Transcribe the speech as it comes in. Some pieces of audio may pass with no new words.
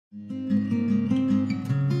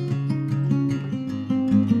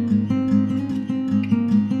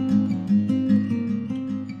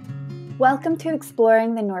Welcome to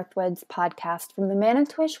Exploring the Northwoods podcast from the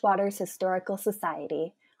Manitowish Waters Historical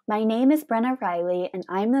Society. My name is Brenna Riley, and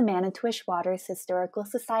I'm the Manitowish Waters Historical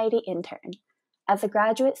Society intern. As a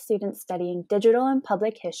graduate student studying digital and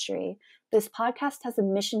public history, this podcast has a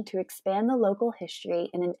mission to expand the local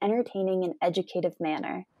history in an entertaining and educative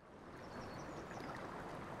manner.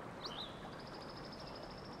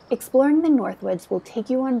 Exploring the Northwoods will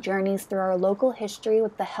take you on journeys through our local history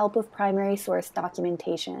with the help of primary source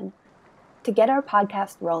documentation. To get our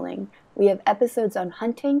podcast rolling, we have episodes on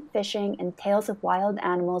hunting, fishing, and tales of wild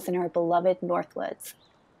animals in our beloved Northwoods.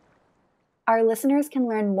 Our listeners can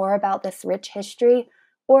learn more about this rich history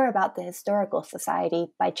or about the Historical Society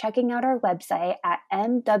by checking out our website at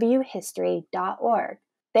mwhistory.org.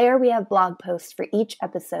 There we have blog posts for each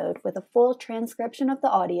episode with a full transcription of the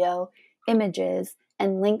audio, images,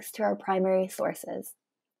 and links to our primary sources.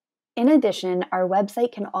 In addition, our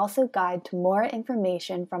website can also guide to more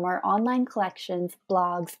information from our online collections,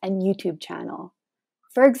 blogs, and YouTube channel.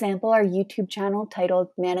 For example, our YouTube channel titled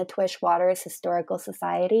Manitowish Waters Historical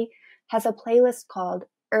Society has a playlist called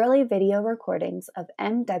Early Video Recordings of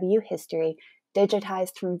MW History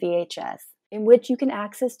Digitized from VHS, in which you can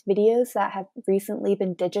access videos that have recently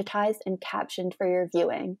been digitized and captioned for your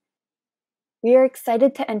viewing. We are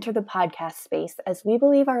excited to enter the podcast space as we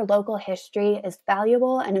believe our local history is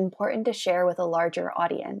valuable and important to share with a larger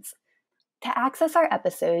audience. To access our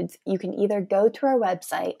episodes, you can either go to our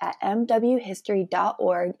website at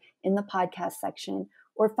mwhistory.org in the podcast section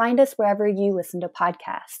or find us wherever you listen to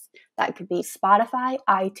podcasts. That could be Spotify,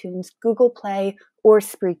 iTunes, Google Play, or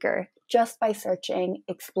Spreaker, just by searching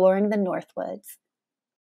Exploring the Northwoods.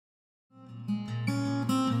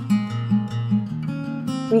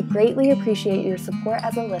 We greatly appreciate your support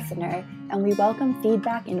as a listener, and we welcome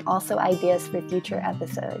feedback and also ideas for future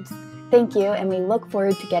episodes. Thank you, and we look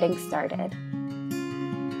forward to getting started.